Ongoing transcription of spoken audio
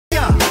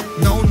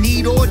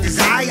need or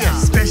desire,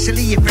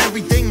 especially if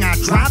everything I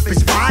drop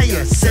is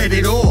fire. Said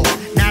it all,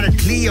 not a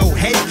Cleo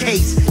head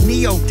case,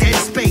 Neo dead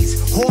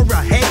space, horror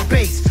head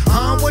base.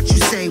 What you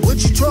say?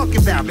 What you talking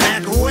about?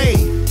 Back away.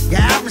 Your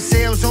album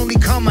sales only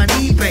come on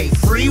eBay.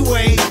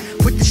 Freeway,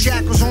 put the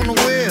shackles on the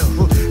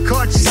wheel.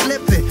 Caught you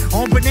slipping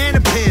on banana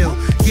peel.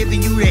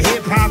 Giving you the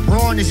hip-hop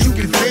rawness you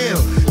can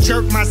feel.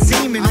 Jerk my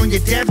semen on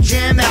your Def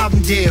Jam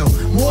album deal.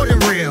 More than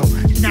real,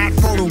 not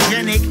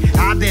photogenic.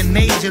 I've been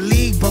major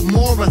league, but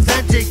more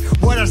authentic.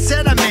 What I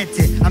said, I meant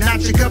it. I'm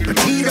not your cup of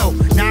Tito.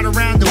 Not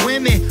around the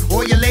women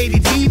or your lady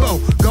Devo.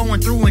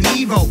 Going through an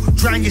Evo.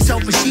 Drown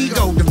yourself a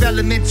Shigo.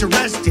 Development's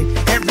arrested.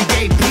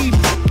 Everyday people.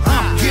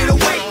 Get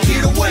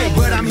away,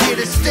 but I'm here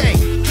to stay.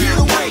 Get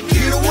away,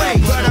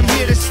 but I'm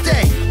here to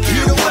stay.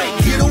 Get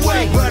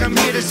away, but I'm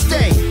here to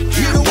stay.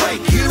 Get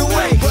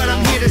away, but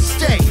I'm here to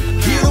stay.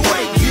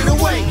 Get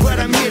away, but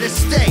I'm here to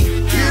stay.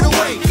 Get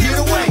away,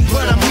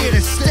 but I'm here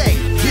to stay.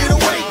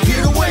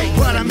 Get away,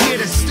 but I'm here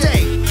to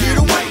stay. Get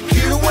away.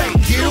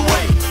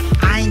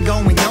 I ain't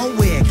going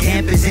nowhere,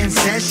 camp is in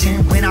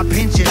session. When I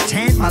pinch a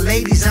tent, my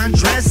lady's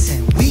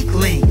undressing.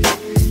 Weakling,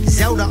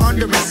 Zelda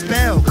under a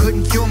spell.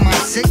 Couldn't cure my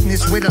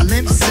sickness with a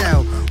lymph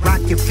cell.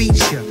 Rock your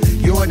feature,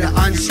 you're the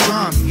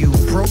unstrung. You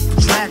broke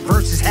the track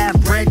versus half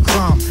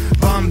breadcrumb.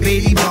 Bum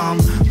bitty bum,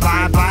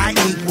 bye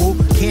equal.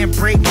 Can't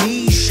break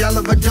me, shell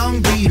of a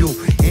dung beetle.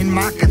 In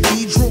my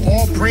cathedral,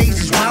 all praise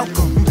is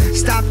welcome.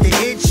 Stop the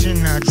itch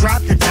and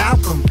drop the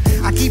talcum.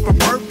 I keep a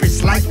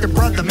purpose like the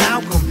brother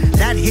Malcolm.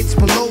 That hits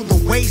below the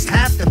waist,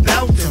 have to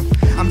belt him.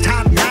 I'm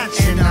top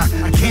notch and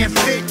I can't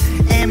fit.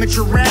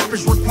 Amateur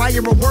rappers require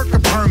a worker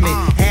permit.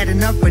 Had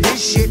enough of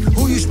this shit,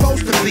 who you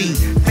supposed to be?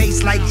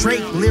 Face like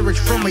Drake, lyrics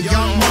from a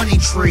Young Money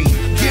tree.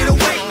 Get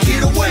away,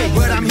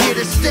 but I'm here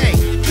to stay.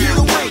 Get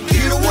away,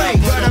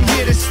 but I'm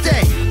here to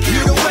stay.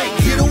 Get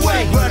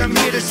away, but I'm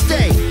here to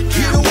stay.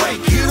 Get away,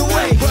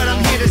 but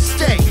I'm here to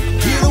stay.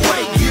 Get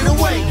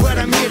away, but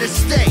I'm here to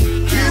stay.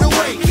 Get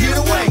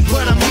away,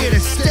 but I'm here to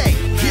stay.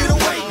 Get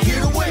away,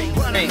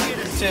 but I'm here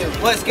to stay.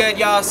 What's good,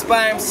 y'all?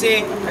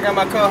 SpyMC. I got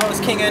my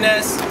co-host King and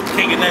S.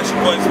 King and S,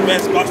 your boys, the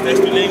best. Watch that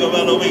Street of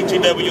LOE,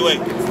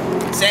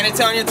 San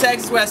Antonio,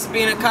 Texas, we're at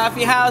Sabina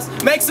Coffee House.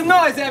 Make some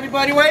noise,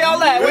 everybody. Where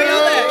y'all at? Where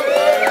y'all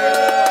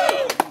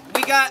at?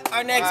 We got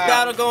our next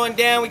battle going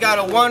down. We got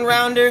a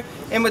one-rounder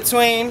in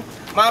between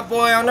my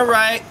boy on the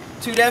right,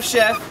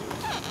 2DefChef.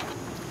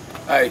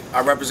 Hey,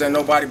 I represent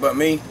nobody but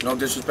me. No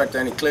disrespect to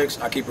any cliques.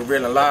 I keep it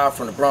real and live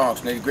from the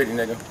Bronx. Nitty gritty,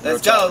 nigga.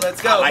 Let's go.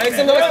 Make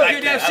some noise for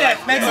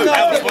 2DefChef. Make some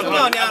noise. Come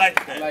on now. I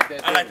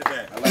like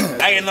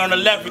that. Hey, and on the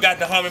left, we got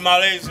the homie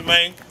Malt Leezy,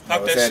 man.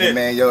 Talk that shit.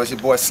 Man, yo, it's your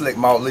boy Slick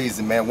Malt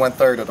Leezy, man.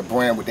 1/3 of the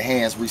brand with the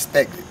hands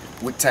respected.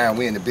 What time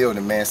we in the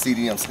building, man?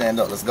 CDM, stand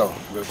up. Let's go.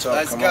 Let's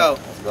go.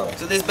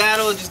 So this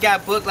battle just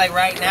got booked like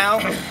right now.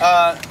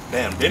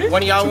 Damn, did it?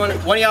 One of y'all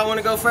want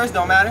to go first?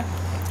 Don't matter.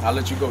 I'll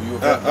let you go. You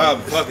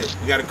fuck it.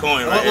 You got a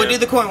coin right We'll do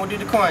the coin. You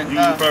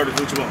prefer to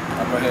do what you want.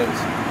 I'm going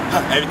heads.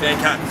 Everything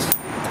counts.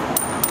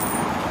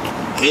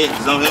 Heads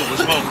is on him.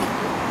 What's wrong?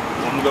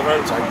 Want me to go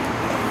first?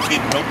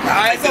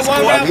 Alright, so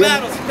one round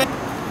battles.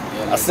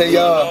 I say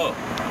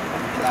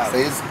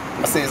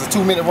it's a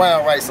 2-minute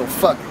round, right? So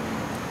fuck it.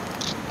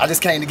 I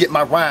just came to get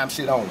my rhyme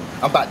shit on.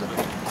 I'm about to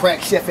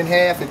crack Chef in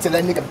half until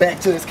that nigga back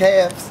to his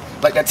calves.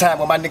 Like that time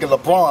when my nigga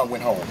LeBron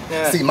went home.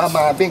 Yeah. See, my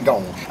mind been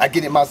gone. I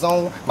get in my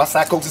zone, my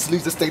psychosis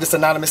leads to state of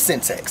synonymous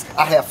syntax.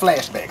 I have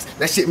flashbacks.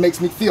 That shit makes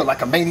me feel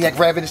like a maniac,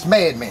 ravenous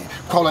madman,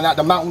 crawling out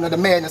the mountain of the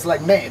madness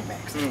like Mad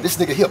Max. This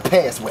nigga here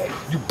pass wag,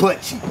 you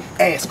butt cheek,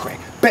 ass crack,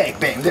 bang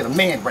bang, let a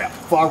man rap.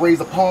 Before I raise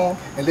a palm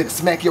and let it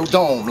smack your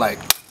dome like.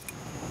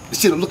 The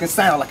shit'll look and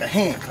sound like a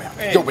hand clap.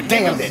 Yo, but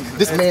damn that,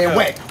 this man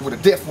whack with a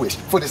death wish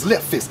for this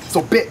left fist.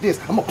 So bet this,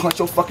 I'ma punch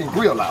your fucking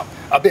grill out.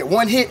 I bet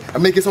one hit, I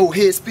make his whole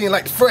head spin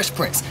like the Fresh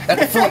Prince at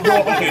the front door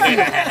of the field.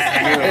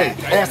 Hey,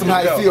 ask him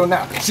how you feel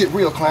now. Shit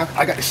real, clown.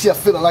 I got the chef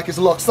feeling like his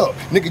luck's up.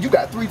 Nigga, you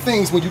got 3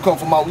 things when you come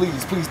from Malt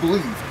Leezy, please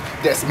believe.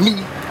 That's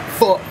me,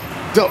 fuck,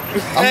 dope.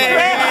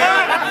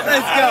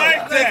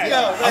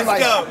 I'm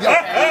like,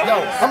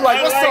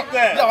 what's up?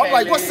 Yo, I'm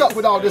like, what's up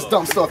with all this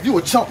dumb stuff? You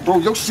a chump, bro.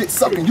 Your shit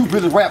sucking. You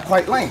really rap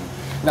quite lame.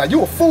 Now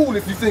you a fool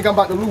if you think I'm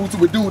about to lose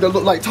to a dude that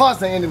look like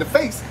Tarzan in the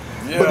face.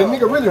 But the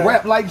nigga really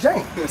rap like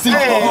Jane. See, you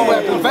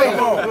rapping vain.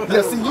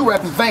 Yeah, see, you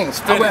rapping vain.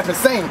 Still rapping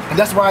sane. And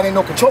that's why I ain't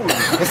no control of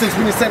it. And since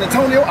we in San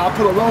Antonio, I'll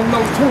put a long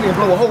nose 20 and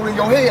blow a hole in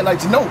your head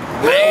like you know.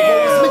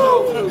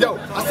 Yo,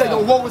 I say, yo,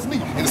 woe is me.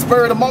 In the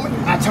spur of the moment,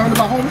 I turn to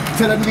my homie,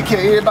 tell that nigga kill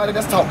everybody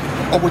that's talking.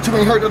 Oh, what you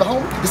ain't heard of the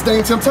homie? His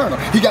name Tim Turner.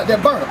 He got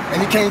that burner,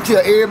 and he can't kill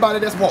everybody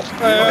that's walking.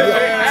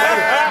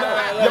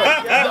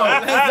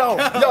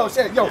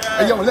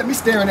 Yo, let me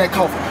stare in that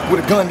coffin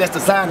with a gun that's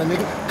designer,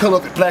 nigga. Color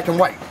of it black and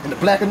white. In the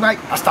black and night,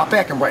 I stop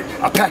acting right.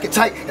 I pack it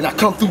tight, and I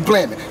come through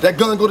blamming. That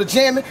gun go to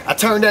jamming, I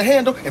turn that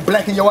handle, and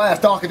blacken your eyes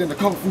darker than the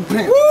Kung Fu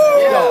pen.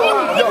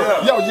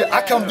 you,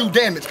 I come do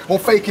damage on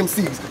fake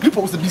MCs. You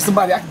supposed to be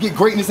somebody I can get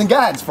greatness and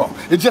guidance from.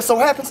 It just so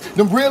happens,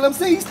 them real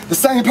MCs, the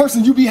same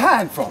person you be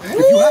hiding from. If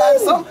you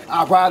hiding something,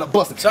 I ride or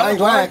bust it. I ain't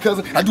lying,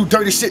 cousin. I do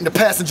dirty shit in the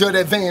passenger of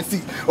that van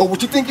seat. Oh,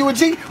 what you think you a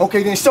G?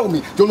 Okay, then show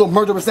me your little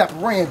murderous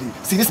apparandy.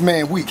 See, this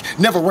man weak,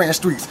 never ran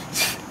streets.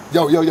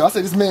 Yo, I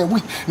said this man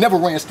weak, never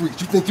ran streets.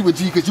 You think you a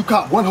G because you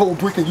caught one whole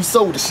brick and you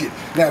sold the shit.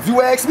 Now, if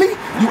you ask me,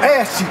 you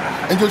ass cheap.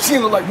 And your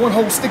chin look like one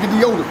whole stick of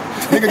deodorant.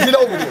 Nigga, get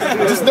over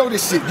there. Just know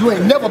this shit. You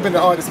ain't never been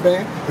an artist,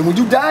 man. And when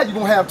you die, you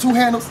gonna have 2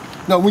 handles.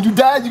 No, when you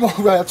die, you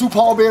gonna have 2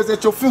 pallbearers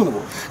at your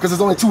funeral. Because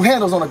there's only 2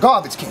 handles on a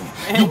garbage can.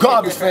 You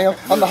garbage, fam.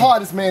 I'm the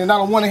hardest man, and I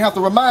don't want to have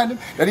to remind him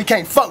that he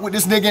can't fuck with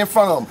this nigga in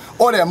front of him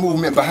or that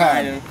movement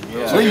behind him.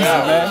 Yeah. Leezy,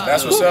 man.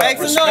 That's what's up. Make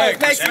some noise,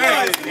 make some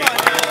noise. Come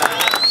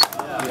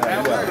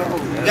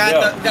on.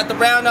 Got the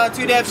round on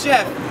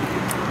 2DefChef.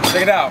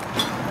 Check it out.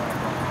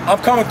 I'm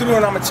coming through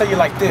and I'm gonna tell you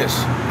like this.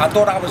 I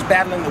thought I was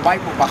battling the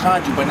white boy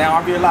behind you, but now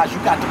I realize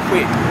you got to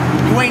quit.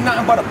 You ain't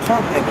nothing but a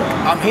punk, nigga.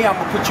 I'm here, I'm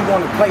gonna put you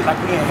on the plate like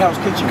we in Hell's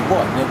Kitchen.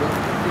 What, nigga?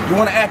 You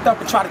wanna act up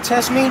and try to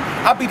test me?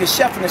 I'll be the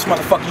chef in this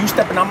motherfucker. You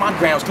stepping on my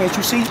grounds, can't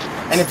you see?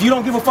 And if you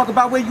don't give a fuck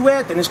about where you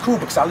at, then it's cool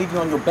because I'll leave you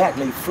on your back,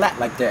 lay flat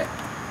like that.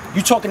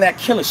 You talking that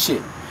killer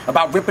shit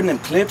about ripping them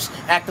clips,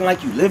 acting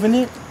like you live in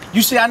it?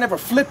 You say I never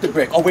flipped a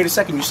brick. Oh, wait a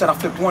second, you said I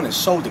flipped one and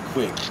sold it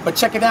quick. But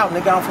check it out,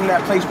 nigga, I'm from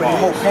that place where the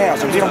whole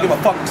pounds, and we don't give a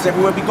fuck because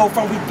everywhere we go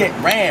from, we get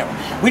round.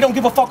 We don't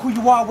give a fuck who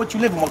you are, what you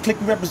live in, what clique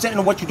you representing,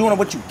 or what you doing, or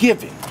what you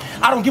giving.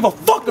 I don't give a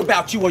fuck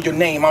about you or your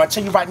name. I'm gonna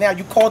tell you right now,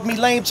 you called me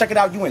lame, check it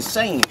out, you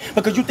insane.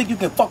 Because you think you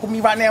can fuck with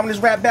me right now in this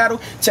rap battle?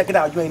 Check it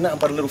out, you ain't nothing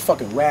but a little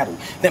fucking rattle.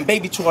 Them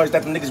baby toys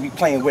that the niggas be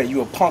playing with,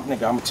 you a punk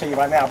nigga. I'm gonna tell you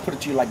right now, I'll put it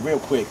to you like real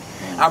quick.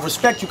 I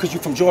respect you because you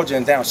from Georgia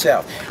and down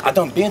south. I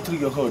done been through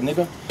your hood,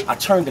 nigga. I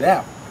turned it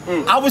out.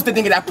 I was the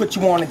nigga that put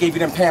you on and gave you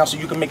them pounds so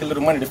you can make a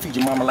little money to feed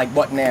your mama. Like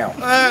what now?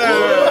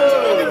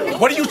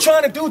 What are you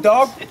trying to do,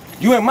 dog?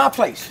 You in my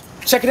place.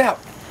 Check it out.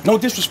 No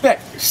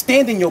disrespect.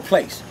 Stand in your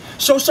place.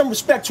 Show some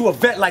respect to a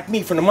vet like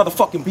me from the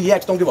motherfucking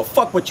BX. Don't give a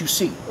fuck what you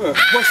see.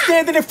 What's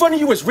standing in front of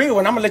you is real,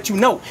 and I'm gonna let you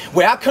know.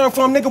 Where I come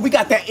from, nigga, we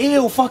got that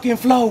ill fucking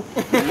flow.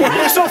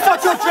 So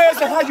fuck your dreads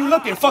and how you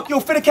looking. Fuck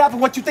your fitted cap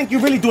and what you think you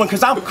really doing,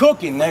 cause I'm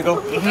cooking,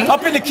 nigga.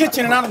 Up in the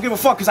kitchen, and I don't give a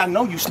fuck, cause I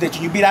know you snitching.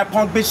 You be that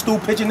punk bitch, stool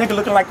pitching nigga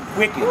looking like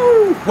wicked.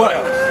 What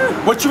else?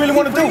 What you really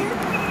wanna do?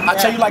 I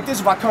tell you like this,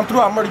 if I come through,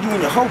 I'll murder you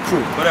and your whole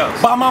crew. What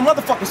else? By my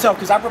motherfucking self,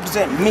 cause I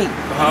represent me.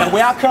 And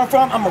where I come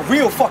from, I'm a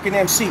real fucking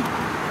MC.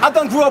 I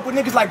done grew up with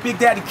niggas like Big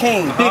Daddy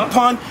Kane, Big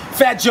Pun,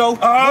 Fat Joe.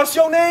 What's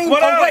your name?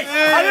 What wait,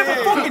 I never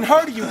fucking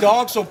heard of you,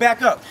 dog, so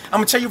back up. I'm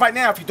gonna tell you right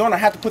now, if you don't, I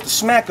have to put the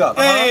smack up.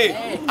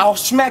 Hey. I'll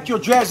smack your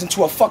dreads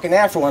into a fucking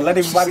afro and let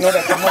everybody know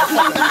that you're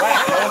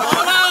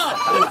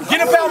motherfucking rap.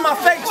 Get up out of my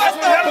face,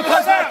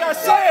 because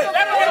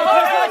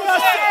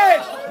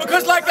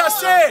like I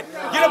said,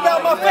 get up out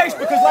of my face,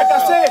 because like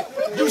I said,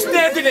 you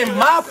standing in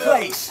my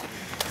place.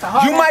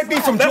 You might be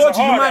from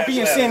Georgia, you might be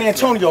in San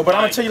Antonio, but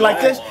I'm gonna tell you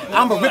like this,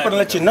 I'm a ripper to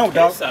let you know,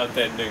 dog.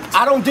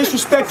 I don't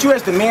disrespect you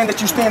as the man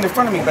that you stand in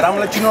front of me, but I'm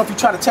gonna let you know if you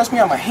try to test me,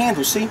 I'm gonna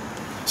handle, see?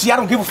 See, I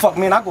don't give a fuck,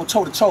 man. I go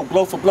toe to toe,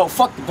 blow for blow.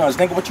 Fuck the guns,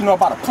 nigga. What you know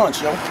about a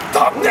punch, yo?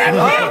 Stop that,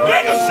 nigga.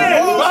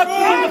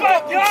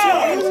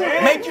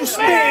 Make you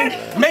spin,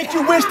 make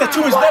you wish that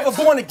you was never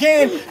born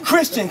again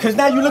Christian, cause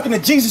now you looking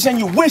at Jesus and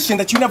you wishing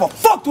that you never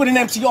fucked with an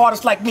MC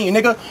artist like me,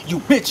 nigga. You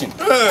bitching.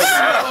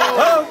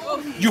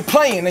 You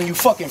playing and you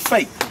fucking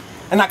fake.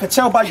 And I could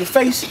tell by your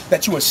face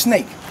that you a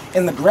snake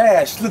in the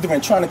grass, slithering,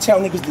 trying to tell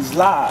niggas these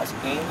lies.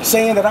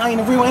 Saying that I ain't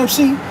a real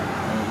MC?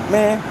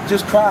 Man,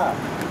 just cry.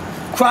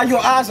 Cry your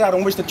eyes out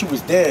and wish that you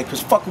was dead,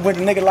 cause fucking with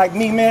a nigga like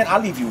me, man, I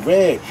leave you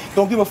red.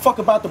 Don't give a fuck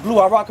about the blue,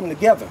 I rock them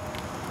together.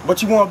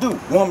 What you wanna do?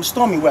 Warm and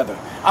stormy weather.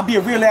 I be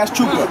a real ass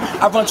trooper.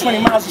 I run 20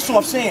 miles of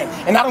soft sand.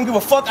 And I don't give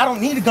a fuck, I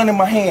don't need a gun in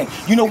my hand.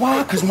 You know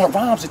why? Cause my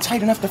rhymes are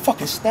tight enough to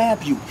fucking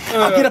stab you.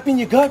 I'll get up in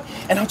your gut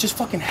and I'll just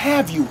fucking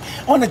have you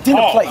on a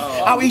dinner plate.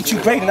 I'll eat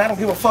you great and I don't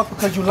give a fuck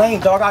because you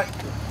lame, dog. I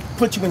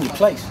put you in your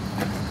place.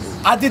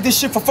 I did this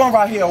shit for fun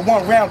right here, a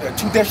one rounder,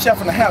 2DefChef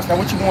in the house. Now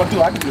what you wanna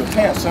do? I give you a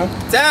pan, son.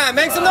 Time,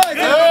 make some noise.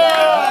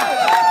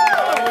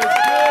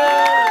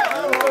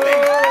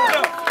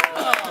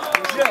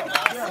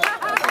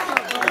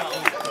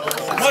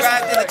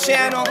 Subscribe to the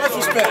channel.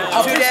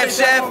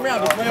 2DefChef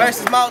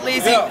versus Malt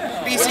Leezy,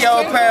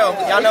 BCO Apparel.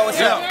 Y'all know what's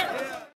up.